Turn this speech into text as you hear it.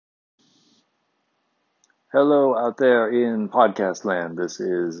Hello out there in podcast land. This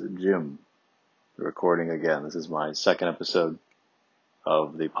is Jim recording again. This is my second episode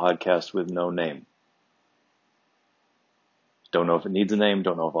of the podcast with no name. Don't know if it needs a name.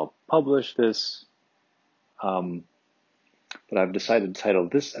 Don't know if I'll publish this. But I've decided to title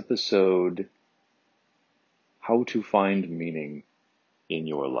this episode How to Find Meaning in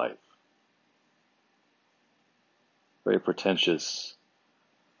Your Life. Very pretentious,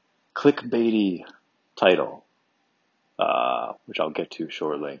 clickbaity title, which I'll get to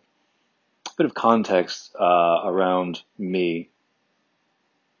shortly. A bit of context around me.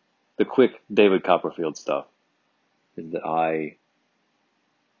 The quick David Copperfield stuff is that I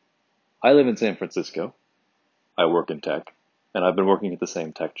live in San Francisco. I work in tech, and I've been working at the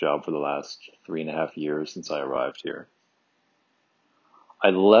same tech job for the last 3.5 years since I arrived here. I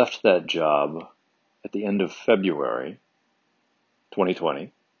left that job at the end of February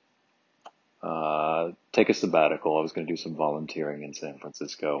 2020. Take a sabbatical. I was going to do some volunteering in San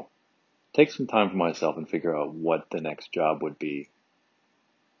Francisco. Take some time for myself and figure out what the next job would be,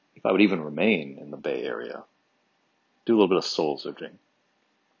 if I would even remain in the Bay Area. Do a little bit of soul searching.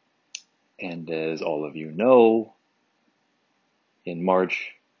 And as all of you know, in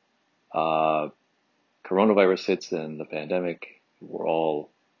March, coronavirus hits and the pandemic. We're all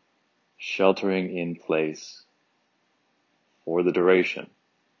sheltering in place for the duration.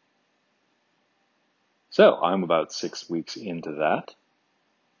 So I'm about 6 weeks into that.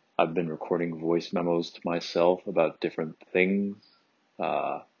 I've been recording voice memos to myself about different things,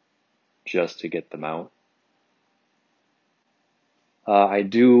 just to get them out. I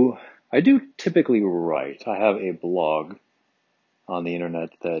do typically write. I have a blog on the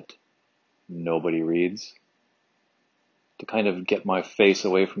internet that nobody reads. To kind of get my face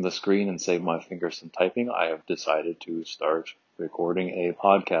away from the screen and save my fingers from typing, I have decided to start recording a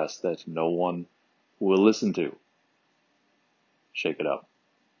podcast that no one will listen to. Shake it up.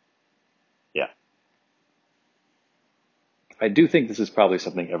 Yeah. I do think this is probably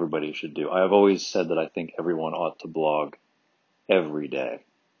something everybody should do. I have always said that I think everyone ought to blog every day,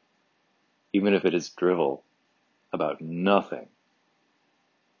 even if it is drivel about nothing.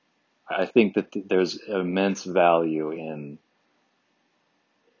 I think that there's immense value in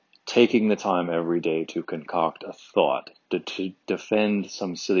taking the time every day to concoct a thought, to defend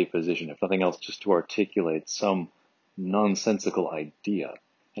some silly position, if nothing else, just to articulate some nonsensical idea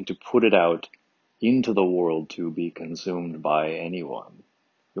and to put it out into the world to be consumed by anyone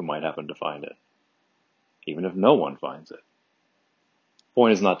who might happen to find it, even if no one finds it. The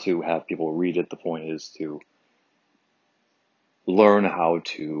point is not to have people read it. The point is to learn how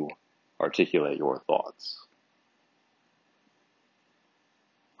to articulate your thoughts.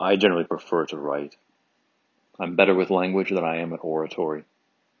 I generally prefer to write. I'm better with language than I am at oratory.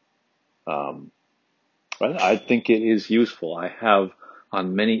 But I think it is useful. I have,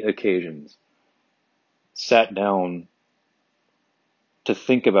 on many occasions, sat down to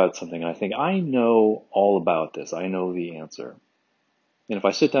think about something. I think, I know all about this. I know the answer. And if I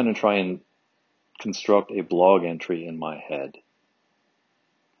sit down and try and construct a blog entry in my head,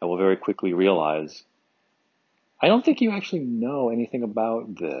 I will very quickly realize, I don't think you actually know anything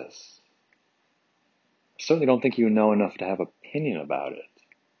about this. I certainly don't think you know enough to have opinion about it.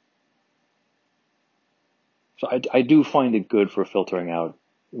 So I do find it good for filtering out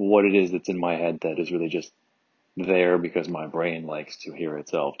what it is that's in my head that is really just there because my brain likes to hear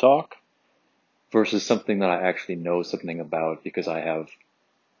itself talk, versus something that I actually know something about because I have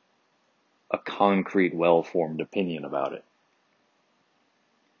a concrete, well-formed opinion about it.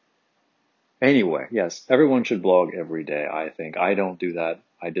 Anyway, yes, everyone should blog every day, I think. I don't do that.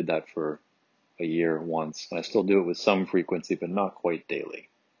 I did that for a year once, and I still do it with some frequency, but not quite daily.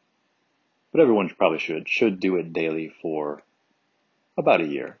 But everyone probably should do it daily for about a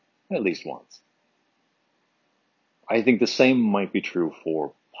year, at least once. I think the same might be true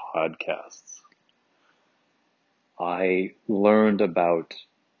for podcasts. I learned about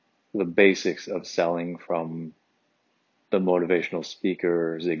the basics of selling from the motivational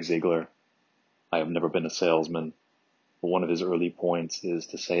speaker Zig Ziglar. I have never been a salesman, but one of his early points is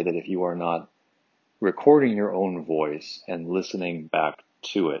to say that if you are not recording your own voice and listening back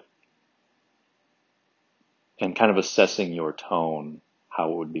to it and kind of assessing your tone,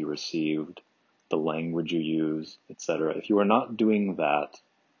 how it would be received, the language you use, etc. If you are not doing that,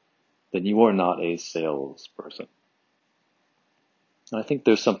 then you are not a salesperson. And I think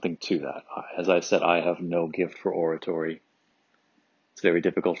there's something to that. As I said, I have no gift for oratory. It's very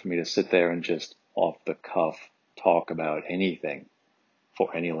difficult for me to sit there and just off the cuff talk about anything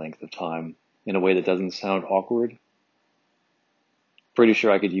for any length of time in a way that doesn't sound awkward. Pretty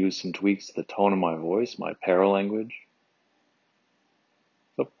sure I could use some tweaks to the tone of my voice, my paralanguage.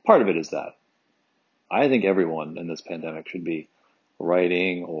 So part of it is that. I think everyone in this pandemic should be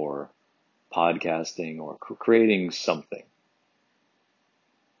writing or podcasting or creating something.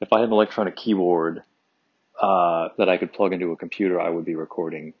 If I had an electronic keyboard that I could plug into a computer, I would be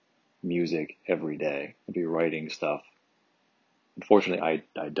recording music every day. I'd be writing stuff. Unfortunately,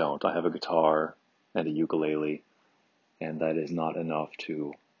 I don't. I have a guitar and a ukulele, and that is not enough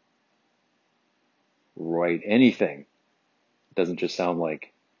to write anything. It doesn't just sound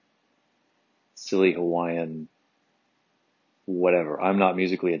like silly Hawaiian whatever. I'm not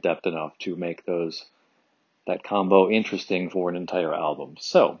musically adept enough to make that combo interesting for an entire album.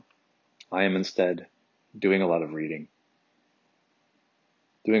 So I am instead doing a lot of reading,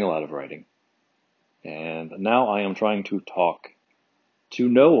 doing a lot of writing, and now I am trying to talk to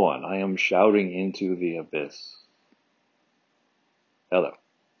no one. I am shouting into the abyss. Hello.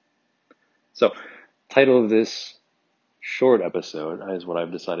 So, title of this short episode is what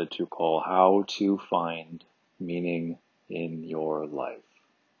I've decided to call How to Find Meaning in Your Life.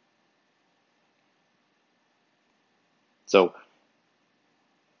 So,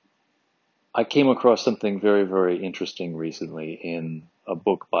 I came across something very, very interesting recently in a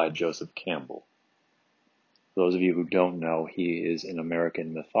book by Joseph Campbell. For those of you who don't know, he is an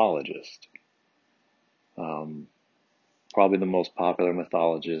American mythologist. Probably the most popular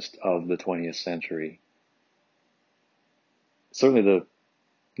mythologist of the 20th century. Certainly the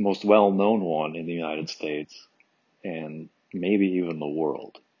most well-known one in the United States, and maybe even the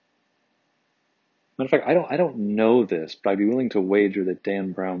world. Matter of fact, I don't know this, but I'd be willing to wager that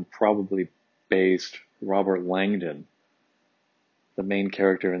Dan Brown probably based Robert Langdon, the main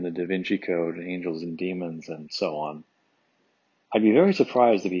character in the Da Vinci Code, Angels and Demons, and so on. I'd be very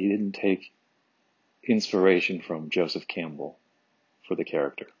surprised if he didn't take inspiration from Joseph Campbell for the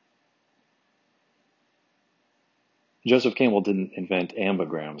character. Joseph Campbell didn't invent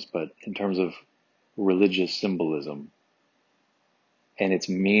ambigrams, but in terms of religious symbolism and its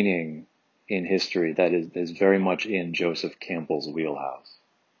meaning in history, that is very much in Joseph Campbell's wheelhouse.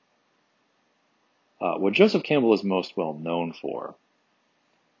 What Joseph Campbell is most well known for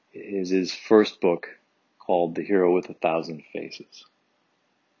is his first book called The Hero with a Thousand Faces.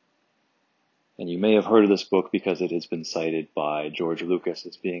 And you may have heard of this book because it has been cited by George Lucas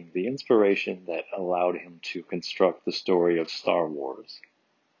as being the inspiration that allowed him to construct the story of Star Wars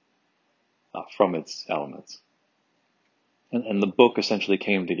from its elements. And the book essentially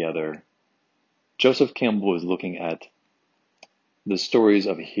came together. Joseph Campbell was looking at the stories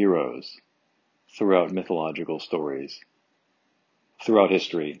of heroes throughout mythological stories, throughout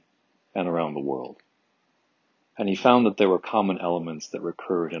history, and around the world. And he found that there were common elements that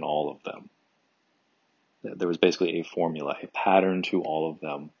recurred in all of them. There was basically a formula, a pattern to all of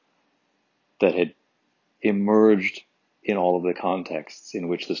them that had emerged in all of the contexts in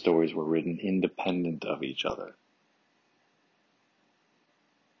which the stories were written, independent of each other.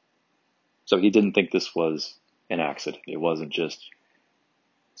 So he didn't think this was an accident. It wasn't just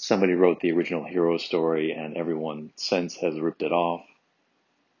somebody wrote the original hero story and everyone since has ripped it off.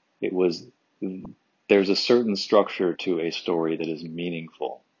 It was, there's a certain structure to a story that is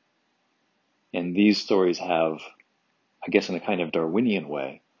meaningful. And these stories have, I guess in a kind of Darwinian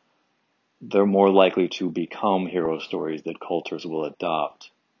way, they're more likely to become hero stories that cultures will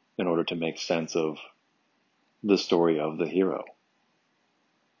adopt in order to make sense of the story of the hero.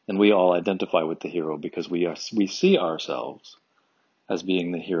 And we all identify with the hero because we see ourselves as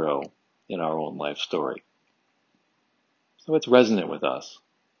being the hero in our own life story. So it's resonant with us.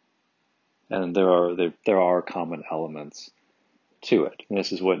 And there are common elements to it. And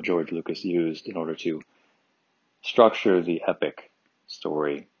this is what George Lucas used in order to structure the epic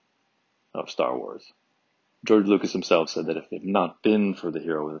story of Star Wars. George Lucas himself said that if it had not been for the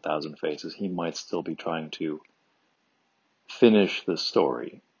hero with a thousand faces, he might still be trying to finish the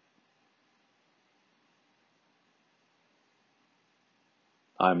story.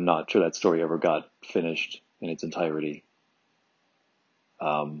 I'm not sure that story ever got finished in its entirety.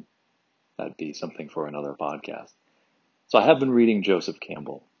 That'd be something for another podcast. So I have been reading Joseph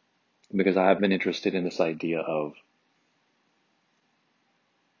Campbell because I have been interested in this idea of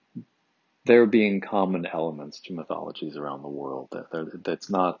there being common elements to mythologies around the world. That's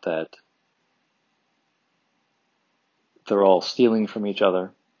not that they're all stealing from each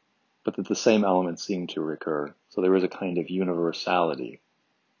other, but that the same elements seem to recur. So there is a kind of universality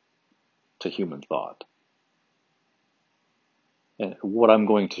to human thought. And what I'm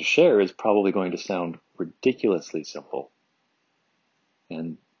going to share is probably going to sound ridiculously simple.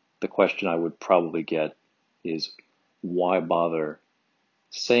 And the question I would probably get is, why bother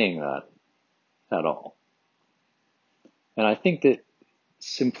saying that at all. And I think that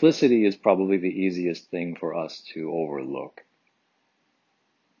simplicity is probably the easiest thing for us to overlook,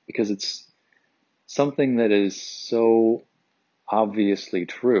 because it's something that is so obviously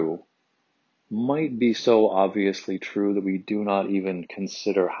true, might be so obviously true that we do not even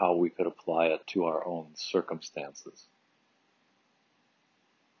consider how we could apply it to our own circumstances.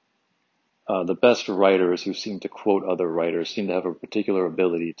 The best writers who seem to quote other writers seem to have a particular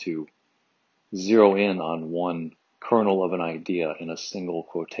ability to zero in on one kernel of an idea in a single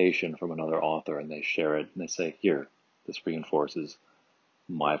quotation from another author, and they share it and they say, here, this reinforces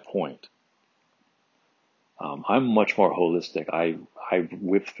my point. I'm much more holistic. I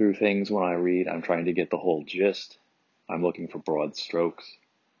whip through things when I read. I'm trying to get the whole gist. I'm looking for broad strokes.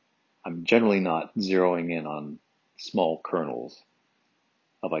 I'm generally not zeroing in on small kernels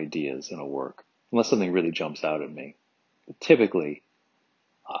of ideas in a work, unless something really jumps out at me. But typically,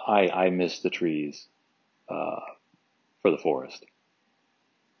 I miss the trees for the forest.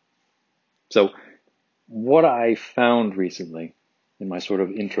 So what I found recently in my sort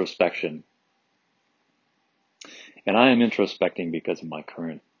of introspection, and I am introspecting because of my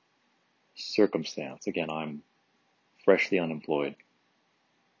current circumstance. Again, I'm freshly unemployed.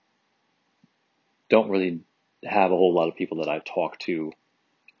 Don't really have a whole lot of people that I talk to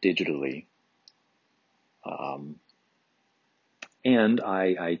digitally. And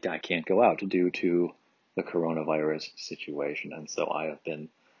I can't go out due to the coronavirus situation. And so I have been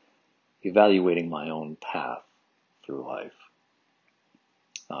evaluating my own path through life.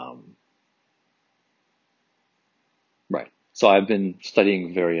 Right. So I've been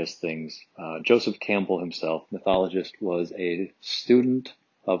studying various things. Joseph Campbell himself, mythologist, was a student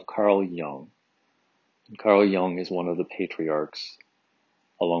of Carl Jung. And Carl Jung is one of the patriarchs,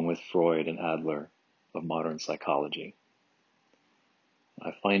 along with Freud and Adler, of modern psychology.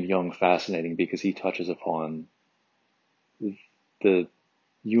 I find Jung fascinating because he touches upon the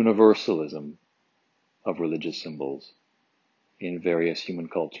universalism of religious symbols in various human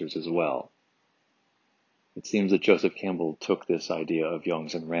cultures as well. It seems that Joseph Campbell took this idea of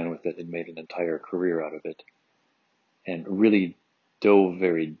Jung's and ran with it and made an entire career out of it, and really dove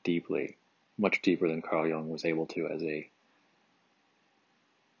very deeply, much deeper than Carl Jung was able to as a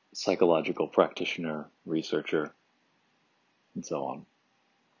psychological practitioner, researcher, and so on.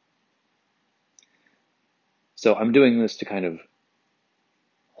 So I'm doing this to kind of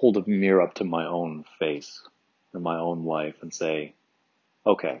hold a mirror up to my own face and my own life and say,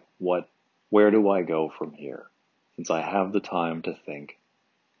 okay, where do I go from here? Since I have the time to think,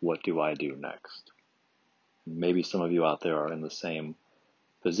 what do I do next? Maybe some of you out there are in the same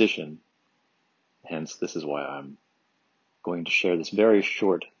position, hence this is why I'm going to share this very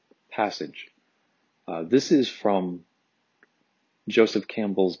short passage. This is from Joseph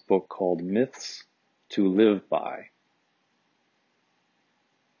Campbell's book called Myths to Live By.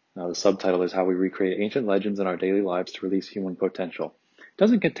 Now the subtitle is How We Recreate Ancient Legends in Our Daily Lives to Release Human Potential. It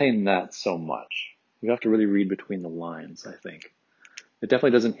doesn't contain that so much. You have to really read between the lines, I think. It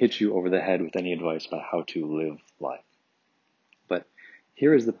definitely doesn't hit you over the head with any advice about how to live life. But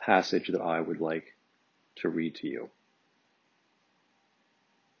here is the passage that I would like to read to you.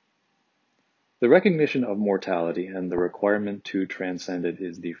 The recognition of mortality and the requirement to transcend it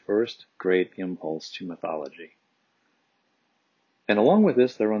is the first great impulse to mythology. And along with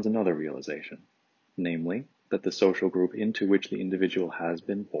this, there runs another realization, namely, that the social group into which the individual has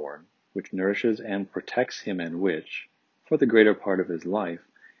been born, which nourishes and protects him and which, for the greater part of his life,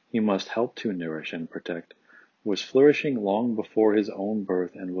 he must help to nourish and protect, was flourishing long before his own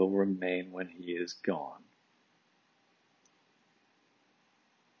birth and will remain when he is gone.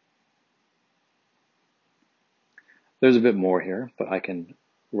 There's a bit more here, but I can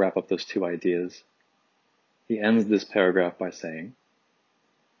wrap up those two ideas. He ends this paragraph by saying,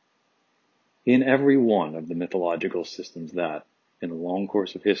 in every one of the mythological systems that, in the long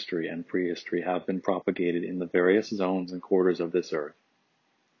course of history and prehistory, have been propagated in the various zones and quarters of this earth,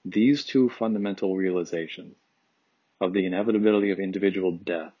 these two fundamental realizations of the inevitability of individual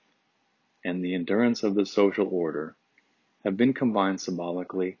death and the endurance of the social order have been combined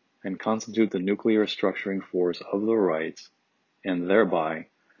symbolically and constitute the nuclear structuring force of the rites and thereby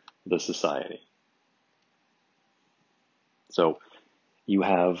the society. So you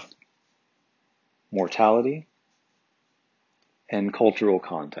have mortality and cultural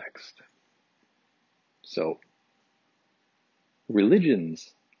context. So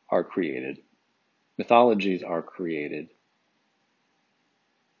religions are created, mythologies are created,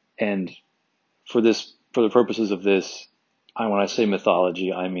 and for the purposes of this, when I say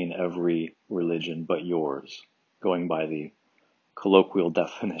mythology, I mean every religion but yours, going by the colloquial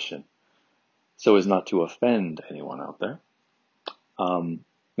definition so as not to offend anyone out there.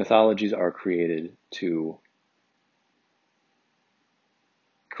 Mythologies are created to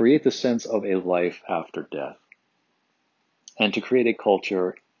create the sense of a life after death and to create a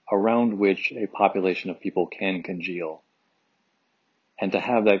culture around which a population of people can congeal and to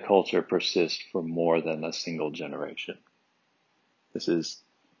have that culture persist for more than a single generation. This is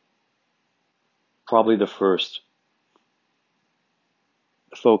probably the first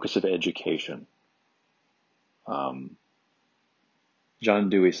focus of education. John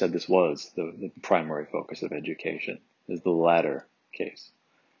Dewey said this was the primary focus of education, is the latter case.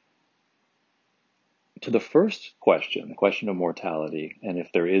 To the first question, the question of mortality, and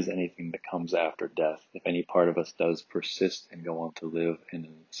if there is anything that comes after death, if any part of us does persist and go on to live in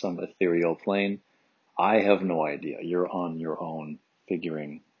some ethereal plane, I have no idea. You're on your own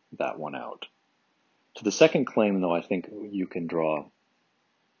figuring that one out. To the second claim, though, I think you can draw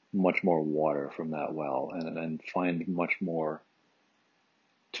much more water from that well and find much more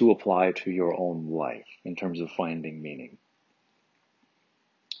to apply to your own life in terms of finding meaning.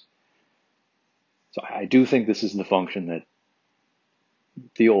 So I do think this is the function that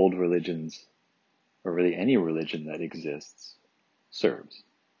the old religions, or really any religion that exists, serves.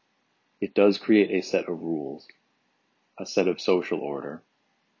 It does create a set of rules, a set of social order,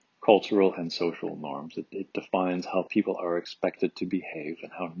 cultural and social norms. It defines how people are expected to behave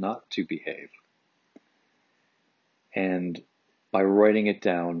and how not to behave. And by writing it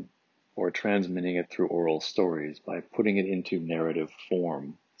down or transmitting it through oral stories, by putting it into narrative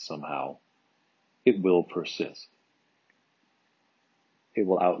form somehow, it will persist. It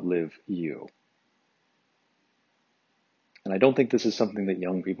will outlive you. And I don't think this is something that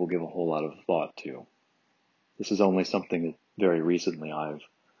young people give a whole lot of thought to. This is only something that very recently I've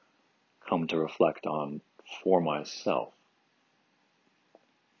come to reflect on for myself.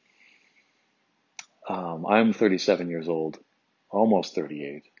 I'm 37 years old, almost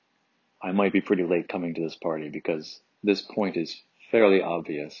 38. I might be pretty late coming to this party because this point is fairly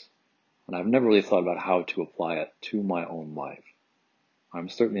obvious, and I've never really thought about how to apply it to my own life. I'm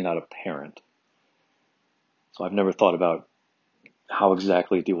certainly not a parent, so I've never thought about how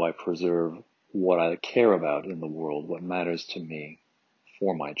exactly do I preserve what I care about in the world, what matters to me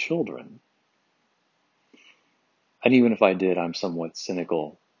for my children. And even if I did, I'm somewhat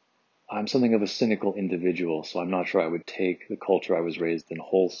cynical. I'm something of a cynical individual, so I'm not sure I would take the culture I was raised in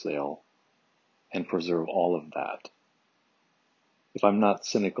wholesale and preserve all of that. If I'm not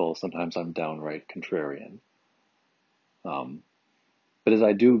cynical, sometimes I'm downright contrarian. But as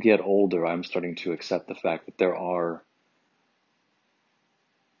I do get older, I'm starting to accept the fact that there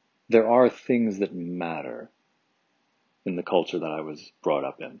are things that matter in the culture that I was brought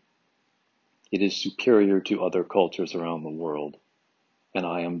up in. It is superior to other cultures around the world, and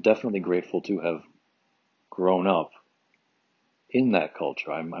I am definitely grateful to have grown up in that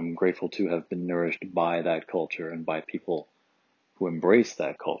culture. I'm grateful to have been nourished by that culture and by people who embrace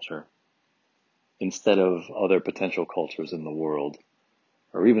that culture instead of other potential cultures in the world,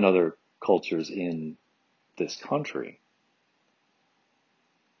 or even other cultures in this country.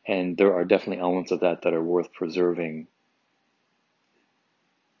 And there are definitely elements of that that are worth preserving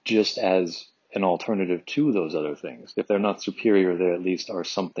just as an alternative to those other things. If they're not superior, they at least are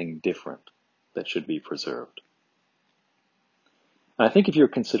something different that should be preserved. And I think if you're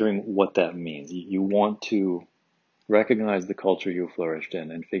considering what that means, you want to recognize the culture you flourished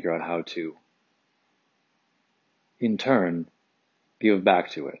in and figure out how to, in turn, give back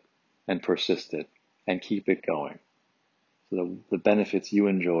to it and persist it and keep it going. So the benefits you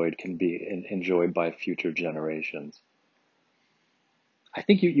enjoyed can be enjoyed by future generations. I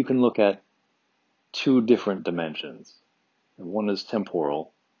think you can look at two different dimensions. One is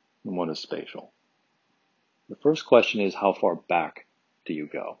temporal and one is spatial. The first question is, how far back do you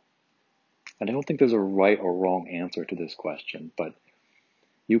go? And I don't think there's a right or wrong answer to this question, but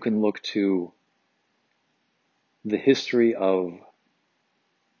you can look to the history of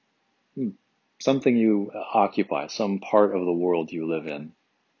something you occupy, some part of the world you live in,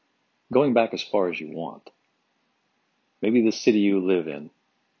 going back as far as you want. Maybe the city you live in,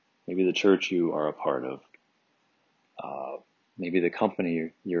 maybe the church you are a part of, maybe the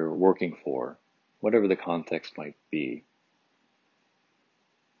company you're working for, whatever the context might be.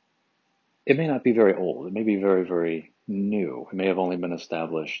 It may not be very old. It may be very, very new. It may have only been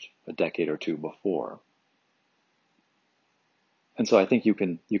established a decade or two before. And so I think you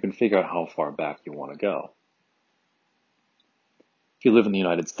can figure out how far back you want to go. If you live in the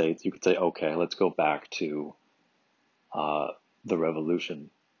United States, you could say, okay, let's go back to the Revolution,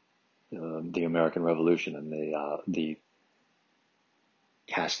 the American Revolution, and the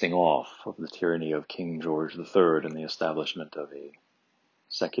casting off of the tyranny of King George III and the establishment of a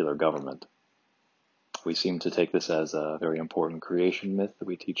secular government. We seem to take this as a very important creation myth that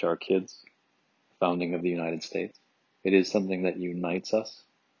we teach our kids, the founding of the United States. It is something that unites us.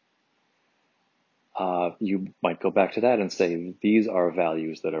 You might go back to that and say, these are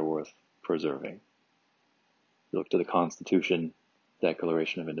values that are worth preserving. You look to the Constitution,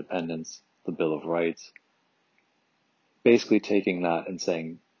 Declaration of Independence, the Bill of Rights, basically taking that and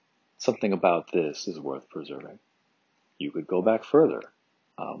saying, something about this is worth preserving. You could go back further.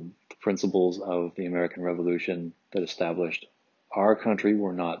 The principles of the American Revolution that established our country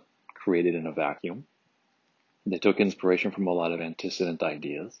were not created in a vacuum. They took inspiration from a lot of antecedent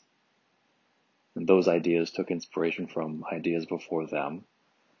ideas. And those ideas took inspiration from ideas before them.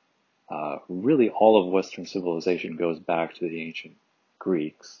 Really, all of Western civilization goes back to the ancient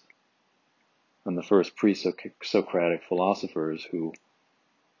Greeks and the first pre-Socratic philosophers who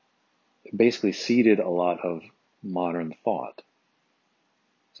basically seeded a lot of modern thought.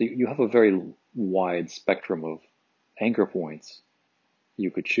 So you have a very wide spectrum of anchor points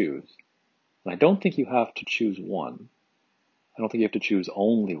you could choose. And I don't think you have to choose one. I don't think you have to choose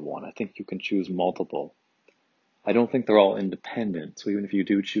only one. I think you can choose multiple. I don't think they're all independent, so even if you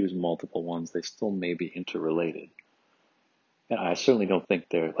do choose multiple ones, they still may be interrelated. And I certainly don't think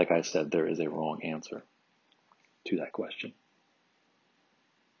like I said, there is a wrong answer to that question.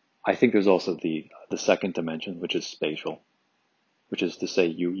 I think there's also the second dimension, which is spatial, which is to say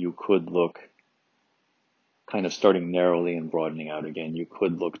you could look, kind of starting narrowly and broadening out again, you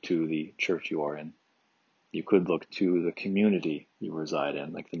could look to the church you are in. You could look to the community you reside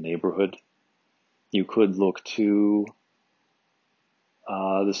in, like the neighborhood. You could look to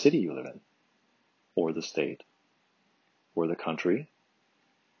the city you live in, or the state, or the country,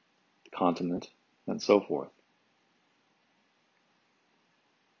 the continent, and so forth.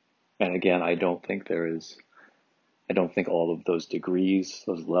 And again, I don't think all of those degrees,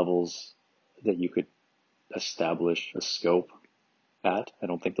 those levels that you could establish a scope at, I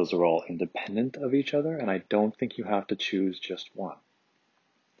don't think those are all independent of each other, and I don't think you have to choose just one.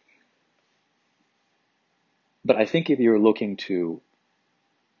 But I think if you're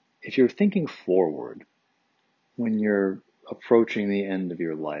thinking forward when you're approaching the end of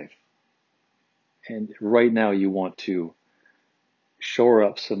your life, and right now you want to shore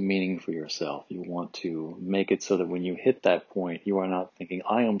up some meaning for yourself, you want to make it so that when you hit that point, you are not thinking,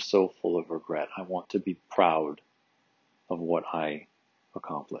 I am so full of regret. I want to be proud of what I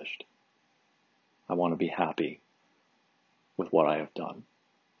accomplished. I want to be happy with what I have done.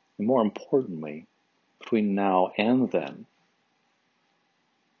 And more importantly, between now and then,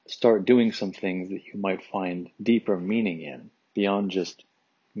 start doing some things that you might find deeper meaning in, beyond just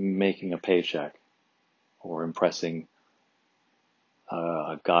making a paycheck or impressing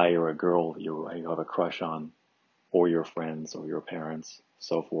a guy or a girl you have a crush on, or your friends or your parents,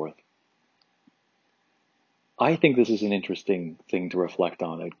 so forth. I think this is an interesting thing to reflect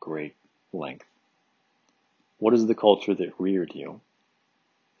on at great length. What is the culture that reared you?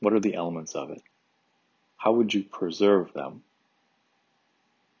 What are the elements of it? How would you preserve them?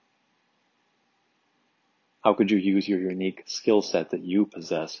 How could you use your unique skill set that you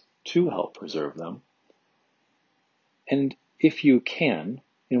possess to help preserve them? And if you can,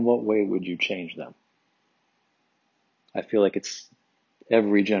 in what way would you change them? I feel like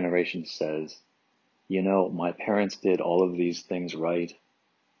every generation says, my parents did all of these things right,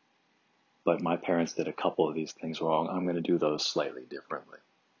 but my parents did a couple of these things wrong. I'm going to do those slightly differently.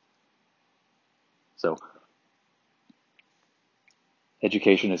 So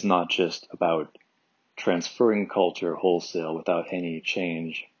education is not just about transferring culture wholesale without any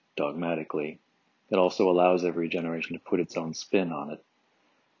change dogmatically. It also allows every generation to put its own spin on it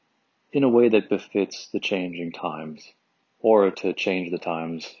in a way that befits the changing times, or to change the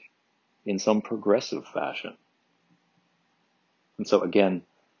times in some progressive fashion. And so again,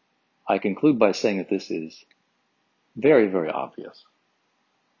 I conclude by saying that this is very, very obvious.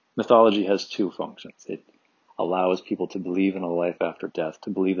 Mythology has two functions. It allows people to believe in a life after death, to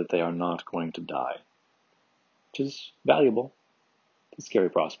believe that they are not going to die, which is valuable. It's a scary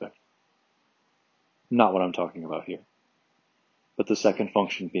prospect. Not what I'm talking about here. But the second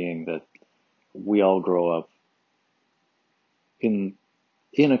function being that we all grow up in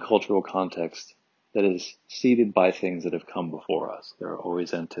a cultural context that is seeded by things that have come before us. There are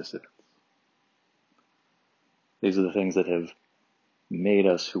always antecedents. These are the things that have made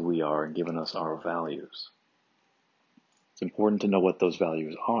us who we are and given us our values. It's important to know what those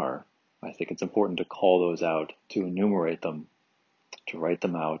values are. I think it's important to call those out, to enumerate them, to write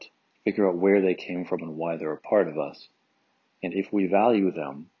them out, figure out where they came from and why they're a part of us. and if we value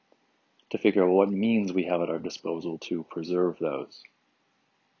them, to figure out what means we have at our disposal to preserve those.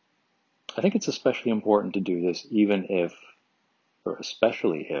 I think it's especially important to do this even if, or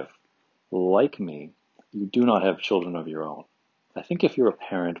especially if, like me, you do not have children of your own. I think if you're a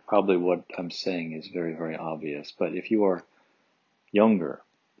parent, probably what I'm saying is very, very obvious. But if you are younger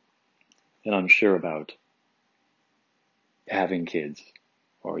and unsure about having kids,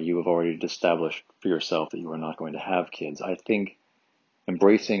 or you have already established for yourself that you are not going to have kids, I think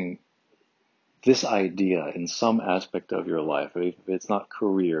embracing this idea in some aspect of your life, if it's not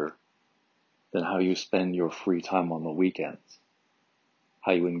career, then how you spend your free time on the weekends,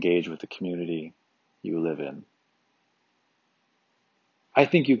 how you engage with the community you live in. I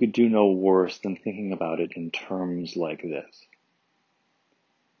think you could do no worse than thinking about it in terms like this.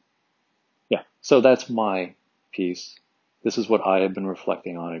 Yeah, so that's my piece. This is what I have been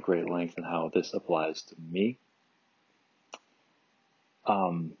reflecting on at great length and how this applies to me.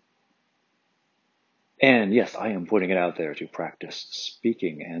 And yes, I am putting it out there to practice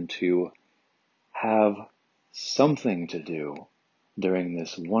speaking and to have something to do during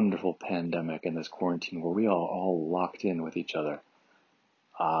this wonderful pandemic and this quarantine where we are all locked in with each other.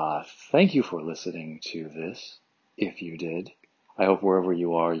 Thank you for listening to this, if you did. I hope wherever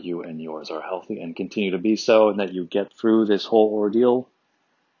you are, you and yours are healthy and continue to be so, and that you get through this whole ordeal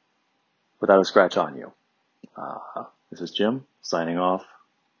without a scratch on you. This is Jim, signing off.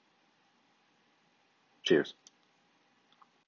 Cheers.